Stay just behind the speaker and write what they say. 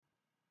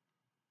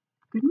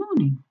Good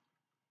morning.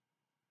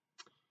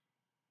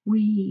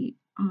 We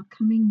are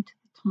coming to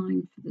the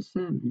time for the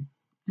sermon,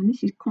 and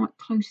this is quite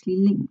closely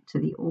linked to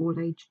the all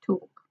age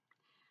talk.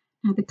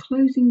 Now, the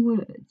closing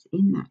words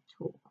in that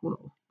talk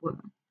were,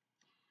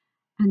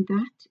 and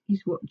that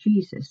is what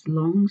Jesus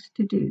longs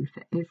to do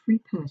for every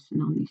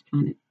person on this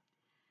planet.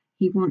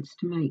 He wants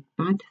to make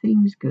bad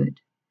things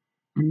good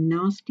and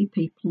nasty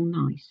people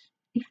nice,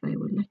 if they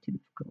will let him,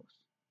 of course.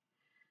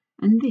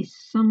 And this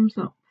sums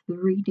up the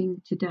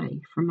reading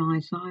today from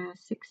Isaiah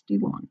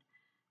 61,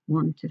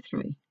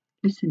 1-3.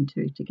 Listen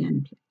to it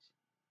again, please.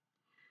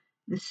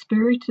 The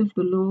Spirit of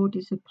the Lord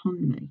is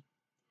upon me,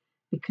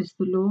 because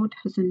the Lord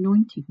has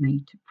anointed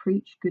me to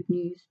preach good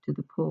news to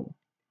the poor.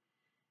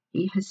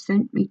 He has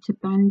sent me to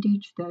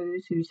bandage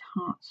those whose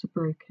hearts are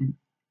broken,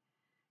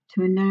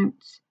 to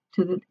announce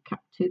to the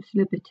captives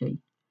liberty,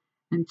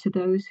 and to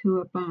those who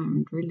are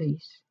bound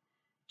release,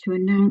 to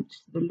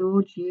announce the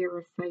Lord's year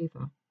of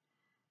favour,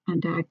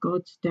 and our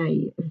God's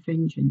day of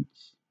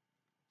vengeance,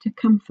 to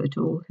comfort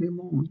all who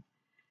mourn,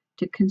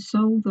 to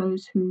console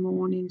those who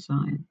mourn in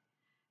Zion,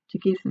 to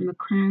give them a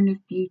crown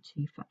of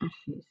beauty for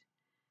ashes,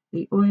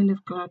 the oil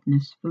of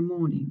gladness for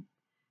mourning,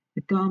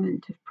 the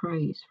garment of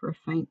praise for a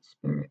faint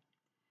spirit.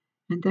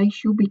 And they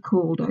shall be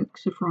called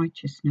oaks of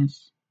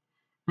righteousness,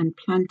 and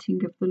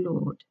planting of the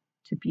Lord,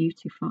 to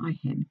beautify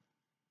him.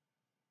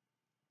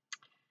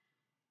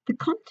 The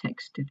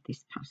context of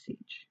this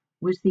passage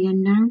was the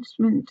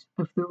announcement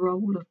of the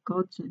role of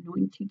God's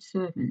anointed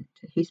servant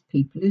to his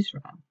people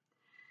Israel,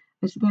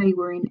 as they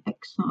were in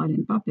exile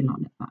in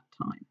Babylon at that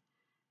time,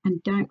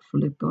 and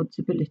doubtful of God's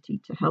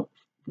ability to help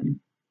them.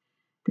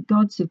 The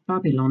gods of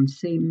Babylon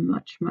seemed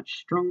much,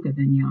 much stronger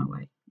than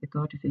Yahweh, the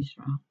God of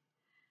Israel,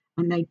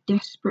 and they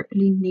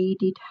desperately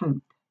needed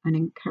hope and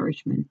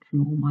encouragement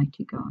from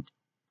Almighty God.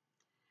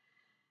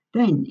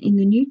 Then, in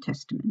the New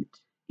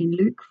Testament, in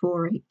Luke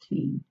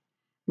 4:18,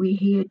 we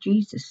hear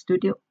Jesus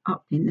stood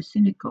up in the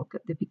synagogue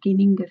at the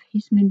beginning of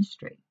his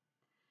ministry,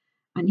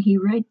 and he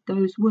read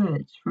those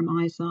words from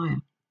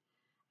Isaiah.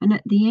 And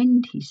at the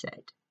end he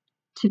said,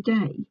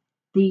 "Today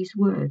these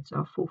words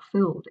are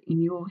fulfilled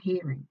in your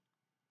hearing."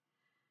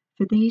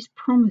 For these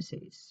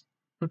promises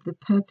of the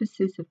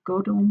purposes of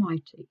God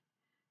Almighty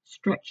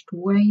stretched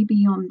way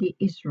beyond the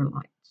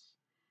Israelites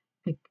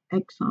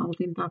exiled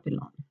in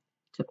Babylon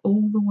to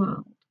all the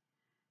world.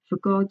 For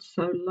God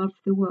so loved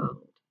the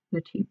world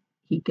that he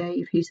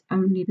gave his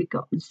only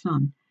begotten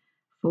Son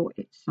for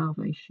its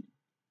salvation.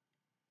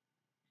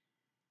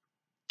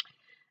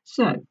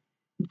 So,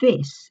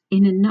 this,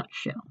 in a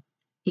nutshell,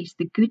 is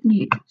the good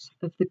news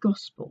of the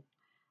gospel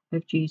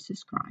of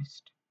Jesus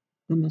Christ,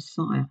 the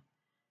Messiah,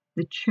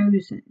 the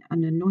chosen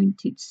and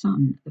anointed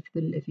Son of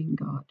the living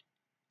God.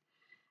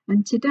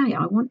 And today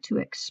I want to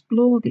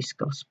explore this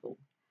gospel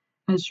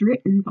as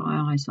written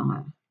by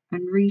Isaiah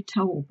and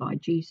retold by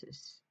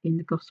Jesus in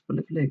the Gospel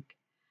of Luke,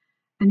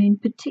 and in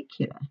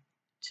particular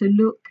to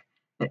look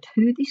at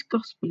who this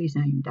gospel is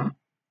aimed at,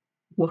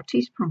 what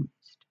is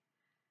promised,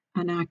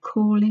 and our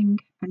calling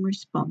and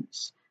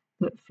response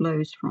that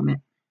flows from it.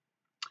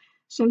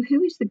 So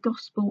who is the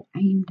gospel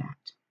aimed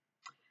at?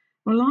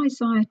 Well,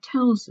 Isaiah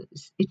tells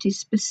us it is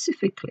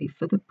specifically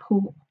for the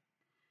poor.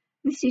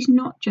 This is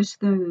not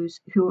just those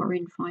who are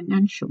in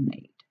financial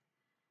need.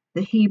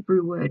 The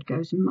Hebrew word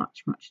goes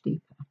much, much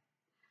deeper.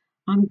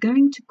 I'm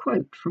going to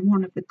quote from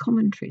one of the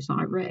commentaries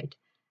I read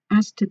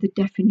as to the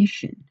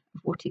definition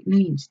of what it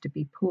means to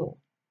be poor,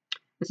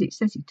 as it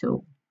says it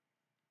all.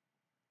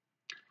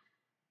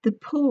 The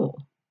poor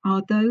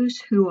are those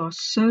who are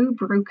so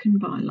broken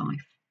by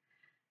life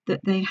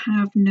that they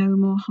have no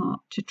more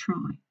heart to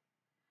try.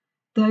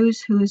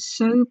 Those who are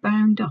so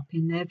bound up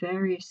in their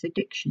various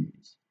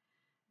addictions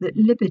that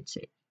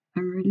liberty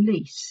and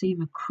release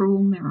seem a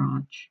cruel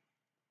mirage.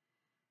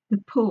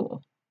 The poor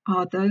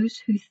are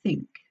those who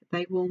think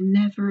they will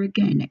never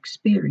again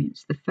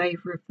experience the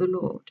favour of the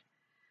Lord,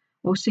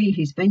 or see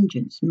his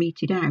vengeance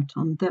meted out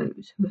on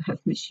those who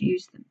have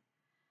misused them.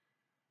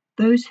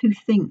 Those who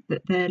think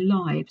that their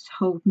lives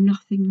hold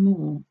nothing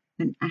more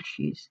than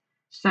ashes,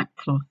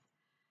 sackcloth,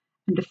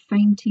 and a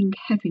fainting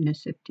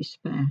heaviness of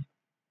despair.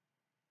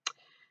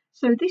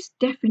 So this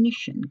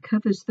definition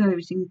covers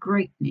those in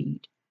great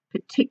need,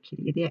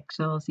 particularly the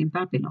exiles in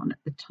Babylon at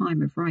the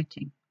time of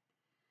writing.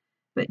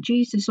 But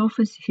Jesus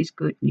offers his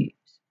good news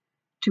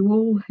to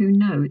all who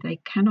know they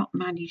cannot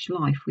manage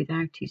life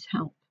without his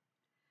help.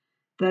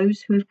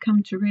 Those who have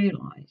come to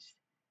realise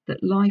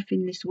that life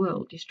in this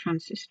world is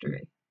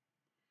transitory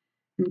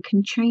and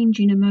can change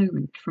in a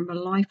moment from a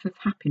life of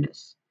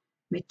happiness,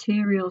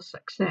 material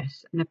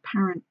success and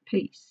apparent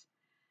peace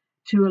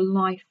to a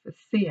life of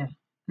fear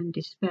and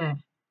despair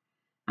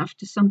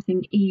after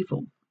something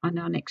evil and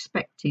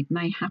unexpected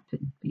may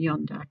happen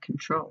beyond our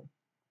control.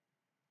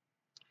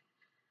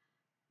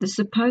 The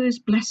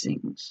supposed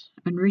blessings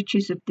and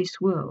riches of this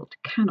world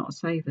cannot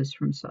save us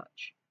from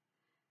such.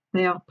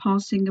 They are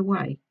passing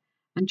away,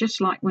 and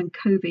just like when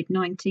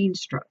COVID-19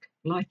 struck,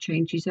 life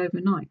changes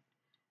overnight,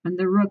 and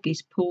the rug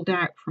is pulled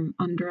out from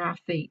under our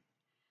feet,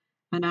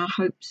 and our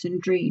hopes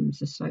and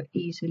dreams are so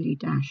easily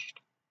dashed.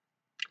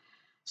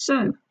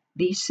 So,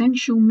 the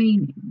essential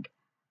meaning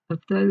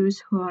of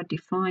those who are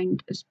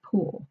defined as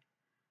poor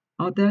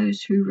are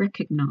those who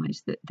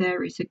recognise that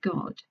there is a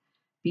God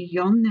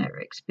beyond their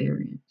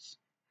experience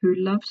who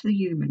loves the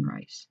human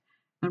race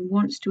and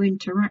wants to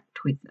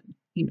interact with them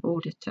in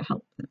order to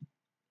help them.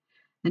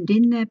 And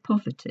in their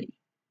poverty,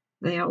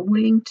 they are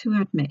willing to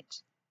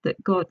admit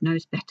that God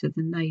knows better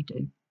than they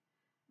do,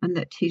 and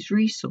that his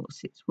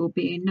resources will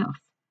be enough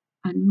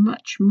and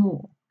much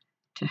more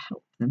to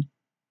help them.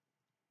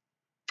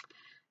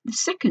 The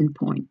second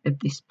point of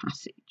this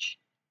passage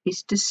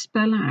is to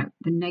spell out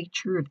the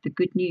nature of the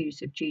good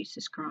news of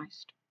Jesus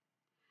Christ.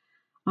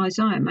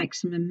 Isaiah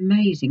makes some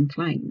amazing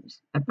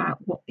claims about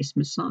what this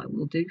Messiah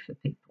will do for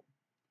people.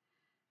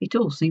 It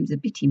all seems a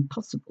bit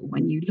impossible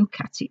when you look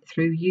at it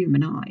through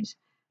human eyes,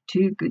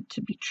 too good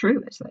to be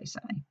true, as they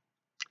say.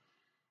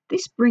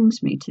 This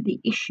brings me to the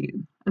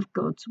issue of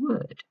God's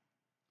word.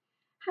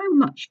 How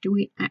much do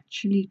we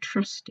actually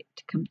trust it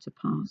to come to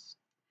pass?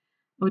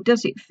 Or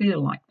does it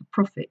feel like the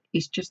prophet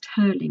is just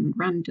hurling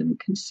random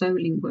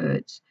consoling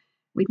words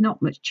with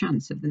not much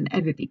chance of them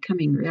ever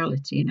becoming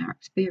reality in our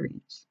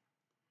experience?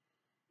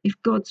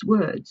 If God's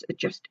words are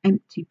just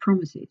empty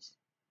promises,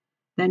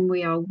 then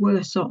we are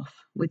worse off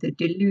with a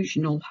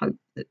delusional hope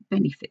that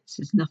benefits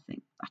us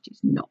nothing. That is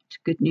not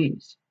good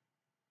news.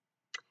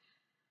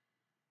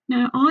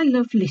 Now, I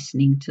love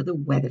listening to the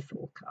weather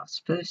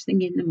forecast first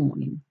thing in the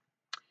morning.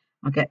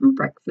 I get my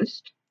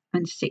breakfast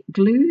and sit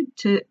glued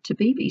to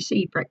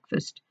BBC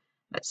Breakfast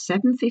at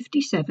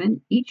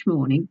 7:57 each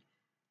morning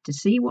to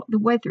see what the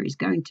weather is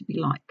going to be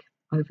like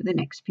over the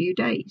next few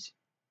days.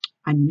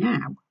 And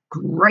now,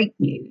 great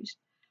news!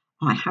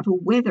 I have a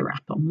weather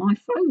app on my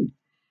phone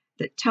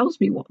that tells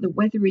me what the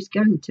weather is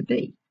going to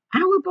be,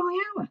 hour by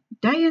hour,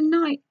 day and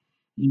night,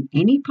 in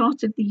any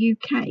part of the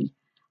UK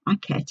I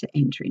care to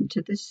enter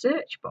into the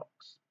search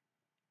box.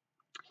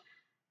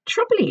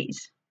 Trouble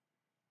is,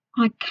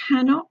 I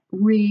cannot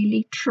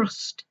really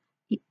trust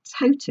it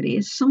totally,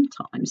 as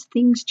sometimes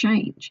things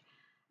change,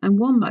 and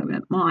one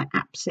moment my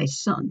app says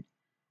sun,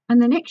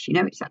 and the next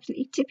it's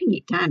absolutely tipping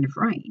it down of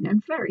rain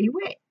and very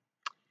wet.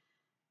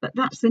 But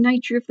that's the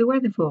nature of the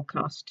weather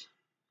forecast.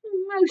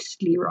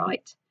 Mostly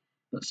right,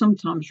 but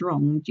sometimes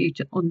wrong due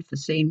to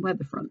unforeseen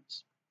weather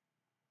fronts.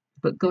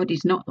 But God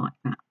is not like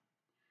that.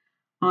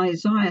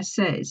 Isaiah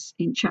says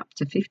in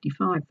chapter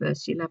 55,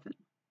 verse 11,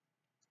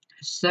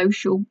 "So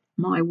shall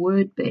my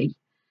word be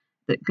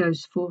that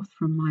goes forth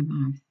from my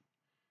mouth.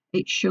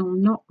 It shall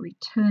not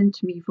return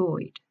to me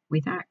void,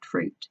 without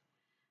fruit,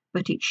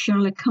 but it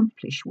shall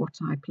accomplish what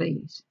I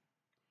please."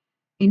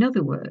 In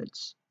other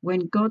words,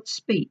 when God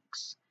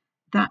speaks,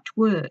 that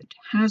word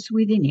has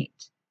within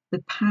it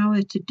the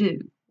power to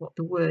do what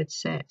the word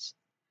says.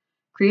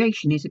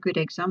 Creation is a good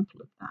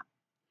example of that.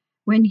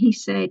 When he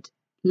said,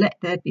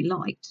 "Let there be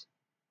light,"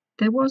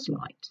 there was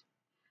light.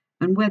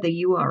 And whether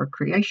you are a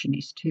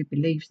creationist who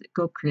believes that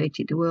God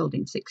created the world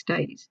in 6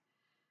 days,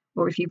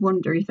 or if you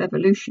wonder if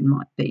evolution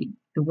might be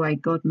the way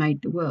God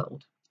made the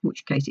world, in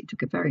which case it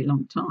took a very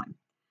long time,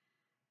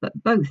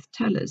 but both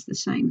tell us the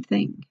same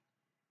thing.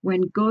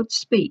 When God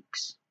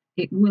speaks,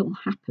 it will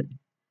happen.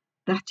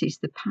 That is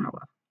the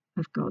power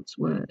of God's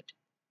word.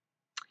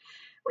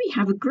 We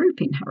have a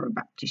group in Harrow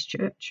Baptist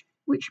Church,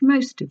 which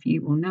most of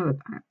you will know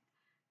about,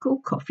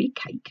 called Coffee,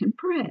 Cake and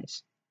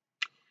Prayers.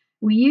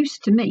 We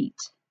used to meet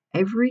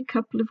every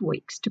couple of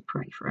weeks to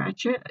pray for our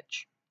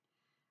church.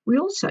 We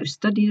also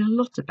studied a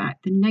lot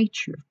about the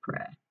nature of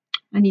prayer,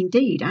 and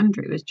indeed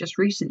Andrew has just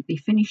recently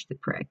finished the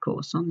prayer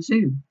course on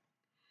Zoom.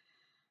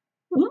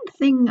 One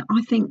thing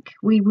I think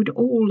we would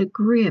all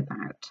agree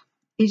about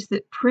is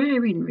that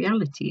prayer in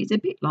reality is a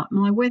bit like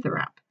my weather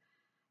app.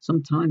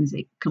 Sometimes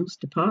it comes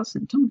to pass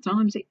and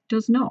sometimes it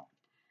does not.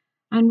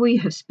 And we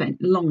have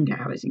spent long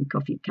hours in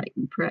Coffee, Cake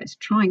and Prayers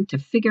trying to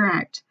figure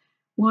out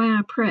why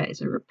our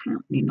prayers are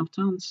apparently not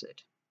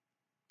answered.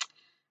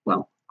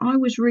 Well, I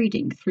was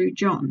reading through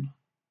John,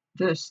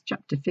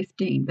 chapter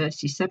 15,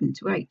 verses 7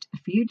 to 8, a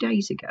few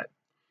days ago,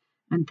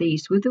 and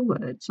these were the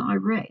words I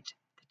read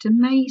that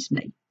amazed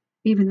me,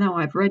 even though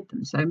I've read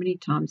them so many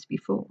times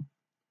before.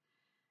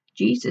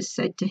 Jesus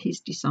said to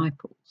his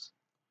disciples,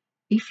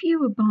 "If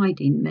you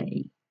abide in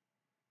me,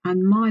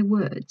 and my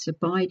words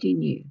abide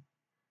in you,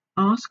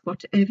 ask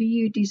whatever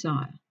you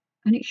desire,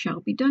 and it shall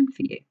be done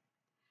for you.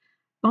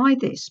 By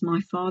this my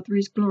Father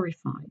is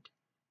glorified,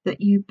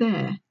 that you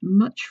bear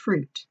much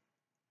fruit.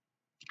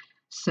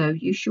 So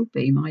you shall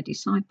be my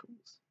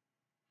disciples."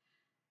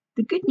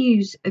 The good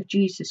news of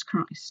Jesus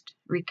Christ,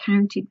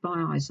 recounted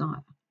by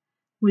Isaiah,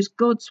 was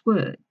God's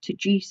word to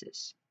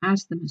Jesus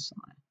as the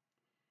Messiah.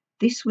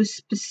 This was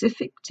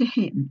specific to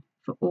him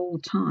for all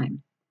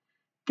time.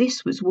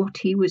 This was what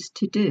he was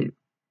to do.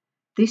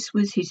 This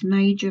was his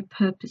major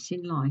purpose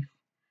in life.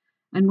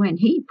 And when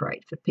he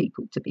prayed for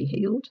people to be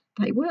healed,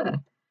 they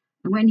were.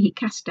 And when he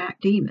cast out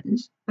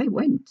demons, they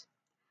went.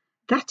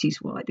 That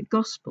is why the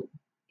gospel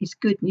is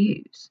good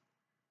news.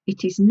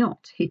 It is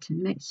not hit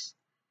and miss,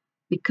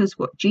 because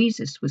what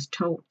Jesus was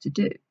told to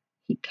do,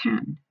 he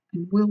can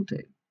and will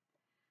do.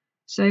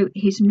 So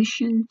his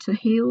mission to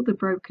heal the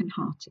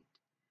brokenhearted,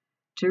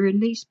 to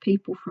release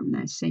people from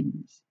their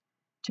sins,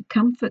 to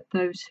comfort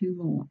those who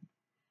mourn,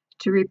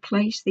 to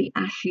replace the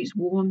ashes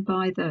worn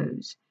by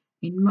those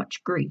in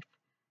much grief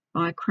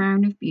by a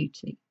crown of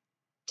beauty,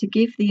 to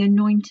give the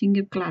anointing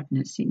of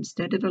gladness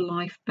instead of a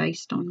life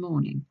based on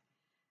mourning,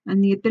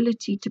 and the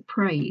ability to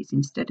praise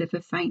instead of a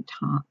faint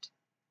heart.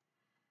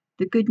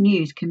 The good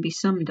news can be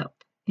summed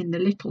up in the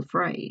little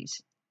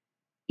phrase,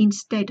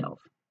 instead of.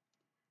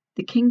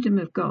 The kingdom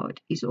of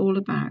God is all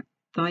about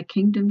thy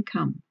kingdom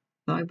come,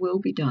 thy will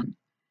be done,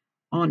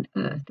 on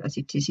earth as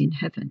it is in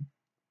heaven.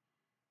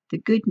 The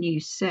good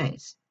news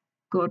says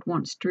God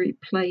wants to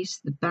replace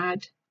the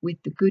bad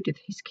with the good of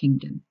his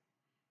kingdom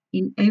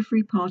in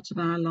every part of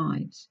our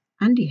lives,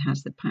 and he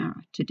has the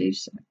power to do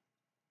so.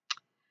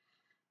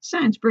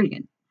 Sounds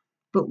brilliant,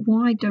 but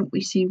why don't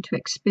we seem to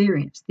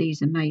experience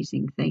these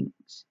amazing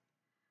things?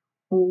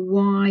 Or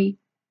why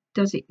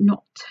does it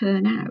not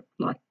turn out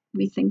like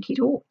we think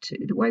it ought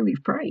to, the way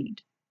we've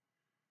prayed?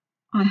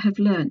 I have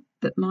learnt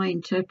that my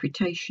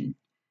interpretation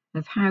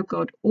of how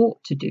God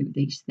ought to do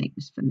these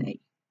things for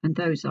me and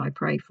those I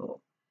pray for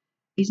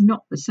is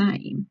not the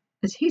same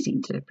as his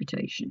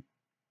interpretation.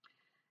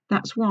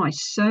 That's why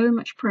so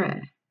much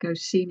prayer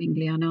goes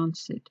seemingly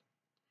unanswered,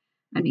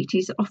 and it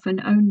is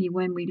often only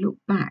when we look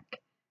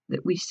back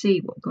that we see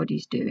what God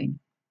is doing.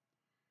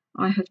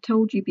 I have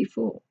told you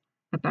before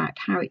about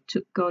how it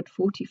took God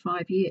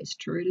 45 years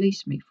to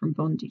release me from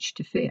bondage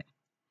to fear.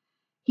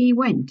 He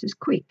went as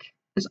quick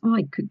as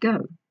I could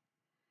go,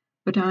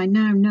 but I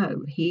now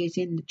know he is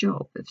in the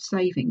job of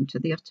saving to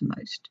the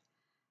uttermost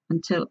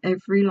until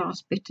every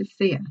last bit of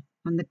fear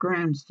and the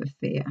grounds for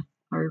fear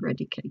are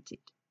eradicated,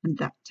 and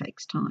that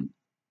takes time.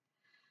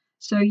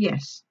 So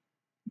yes,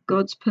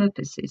 God's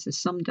purposes are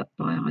summed up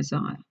by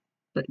Isaiah,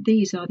 but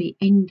these are the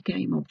end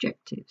game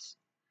objectives,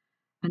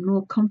 and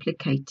more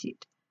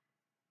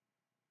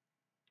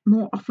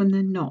often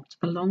than not,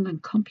 a long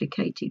and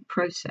complicated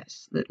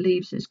process that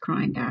leaves us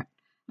crying out,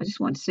 I just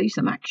want to see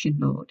some action,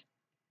 Lord.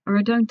 Or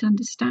I don't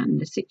understand,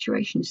 the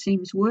situation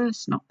seems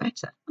worse, not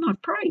better, and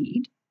I've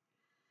prayed.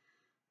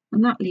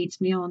 And that leads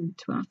me on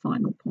to our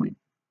final point.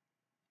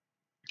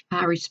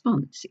 Our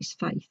response is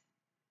faith,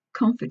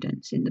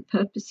 confidence in the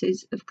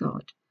purposes of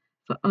God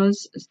for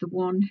us as the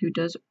one who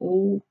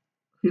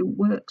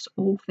works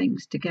all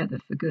things together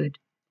for good.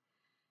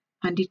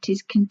 And it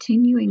is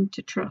continuing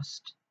to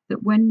trust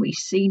that when we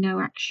see no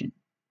action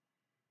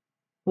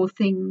or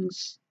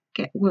things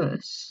get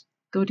worse,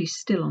 God is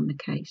still on the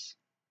case.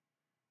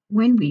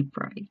 When we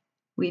pray,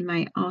 we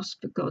may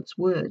ask for God's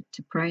word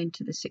to pray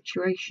into the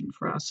situation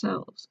for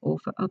ourselves or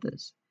for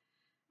others,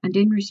 and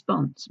in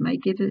response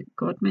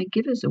God may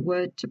give us a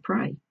word to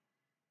pray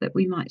that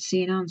we might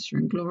see an answer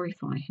and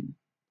glorify him.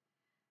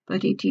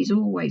 But it is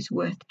always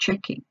worth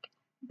checking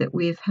that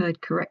we have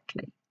heard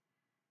correctly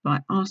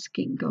by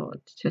asking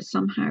God to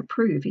somehow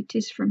prove it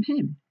is from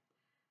him,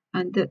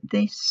 and that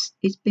this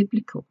is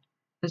biblical,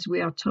 as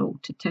we are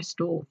told to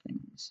test all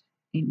things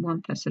in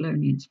 1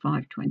 Thessalonians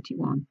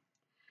 5:21.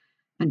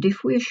 And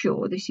if we are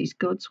sure this is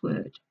God's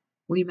word,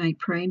 we may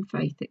pray in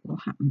faith it will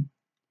happen.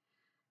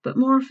 But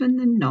more often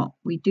than not,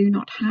 we do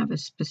not have a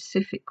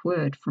specific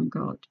word from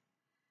God.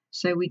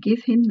 So we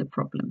give him the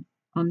problem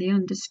on the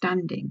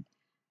understanding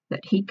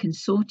that he can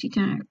sort it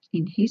out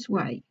in his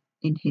way,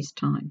 in his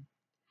time.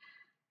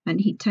 And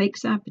he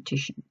takes our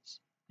petitions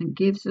and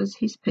gives us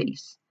his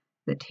peace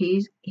that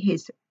he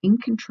is in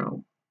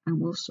control and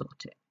will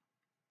sort it.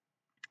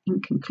 In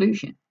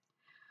conclusion,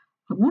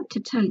 I want to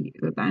tell you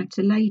about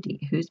a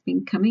lady who has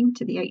been coming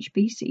to the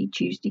HBC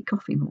Tuesday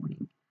coffee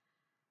morning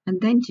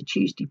and then to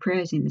Tuesday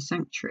prayers in the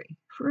sanctuary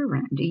for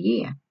around a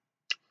year.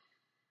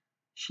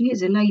 She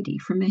is a lady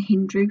from a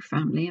Hindu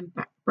family and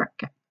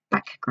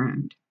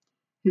background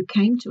who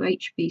came to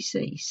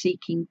HBC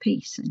seeking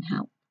peace and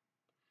help.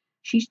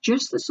 She's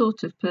just the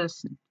sort of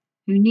person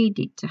who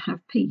needed to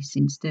have peace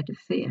instead of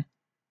fear,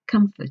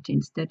 comfort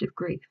instead of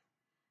grief,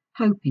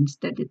 hope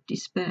instead of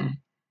despair,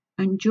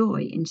 and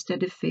joy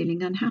instead of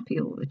feeling unhappy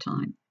all the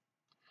time.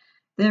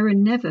 There are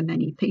never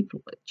many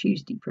people at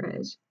Tuesday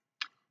prayers,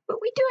 but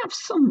we do have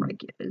some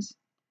regulars,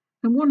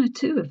 and one or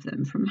two of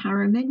them from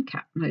Harrow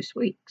Mencap most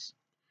weeks.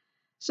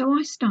 So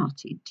I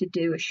started to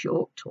do a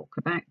short talk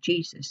about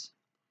Jesus,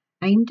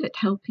 aimed at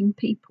helping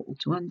people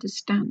to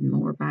understand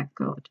more about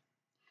God.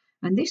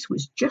 And this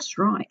was just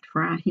right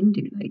for our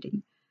Hindu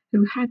lady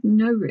who had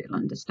no real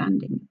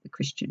understanding of the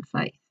Christian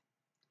faith.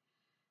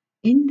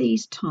 In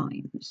these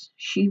times,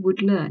 she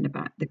would learn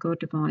about the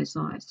God of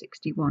Isaiah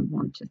 61,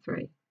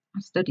 1-3,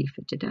 our study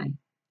for today.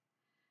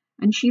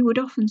 And she would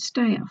often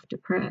stay after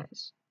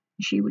prayers.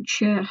 She would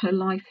share her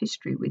life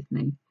history with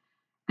me,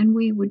 and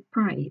we would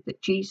pray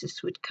that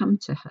Jesus would come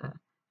to her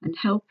and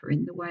help her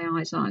in the way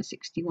Isaiah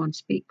 61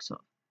 speaks of.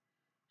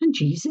 And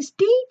Jesus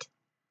did.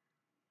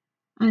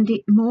 And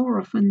it more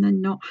often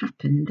than not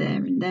happened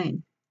there and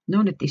then.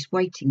 None of this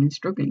waiting and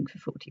struggling for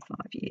 45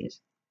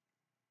 years.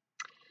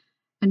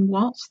 And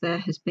whilst there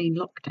has been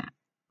lockdown,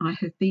 I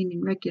have been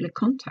in regular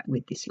contact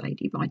with this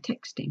lady by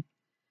texting.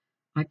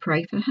 I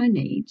pray for her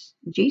needs,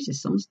 and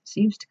Jesus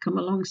seems to come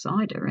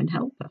alongside her and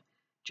help her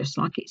just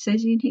like it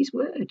says in his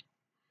word.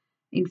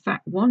 In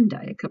fact, one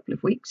day, a couple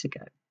of weeks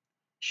ago,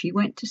 she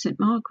went to St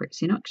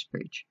Margaret's in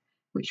Uxbridge,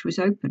 which was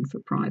open for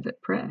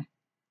private prayer,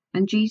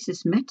 and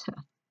Jesus met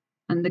her,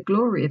 and the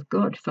glory of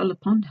God fell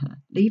upon her,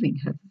 leaving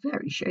her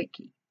very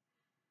shaky.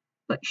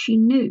 But she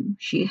knew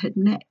she had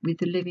met with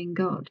the living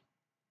God.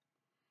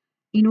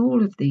 In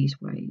all of these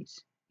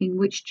ways in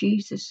which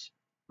Jesus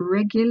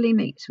regularly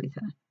meets with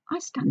her, I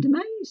stand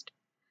amazed.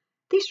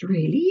 This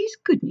really is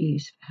good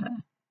news for her.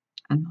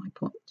 And my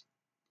point.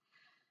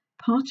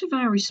 Part of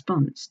our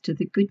response to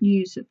the good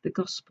news of the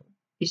gospel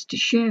is to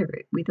share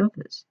it with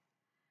others,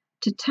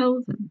 to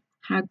tell them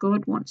how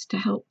God wants to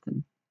help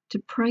them, to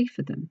pray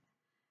for them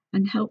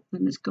and help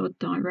them as God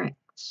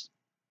directs.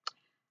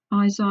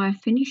 Isaiah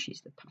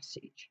finishes the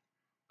passage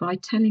by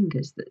telling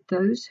us that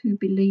those who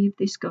believe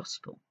this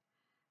gospel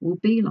will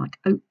be like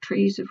oak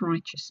trees of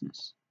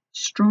righteousness,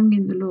 strong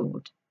in the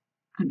Lord,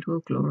 and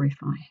will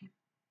glorify him.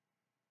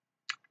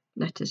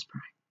 Let us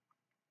pray.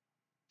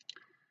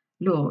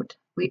 Lord,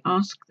 we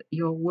ask that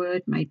your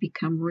word may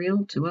become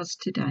real to us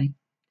today,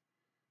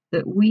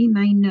 that we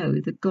may know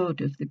the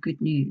God of the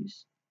good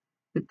news,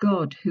 the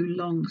God who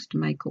longs to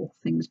make all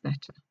things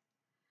better.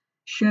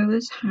 Show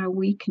us how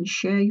we can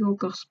share your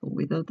gospel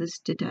with others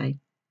today,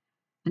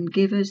 and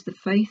give us the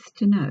faith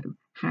to know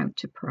how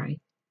to pray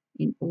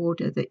in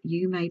order that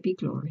you may be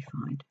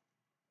glorified.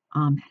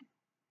 Amen.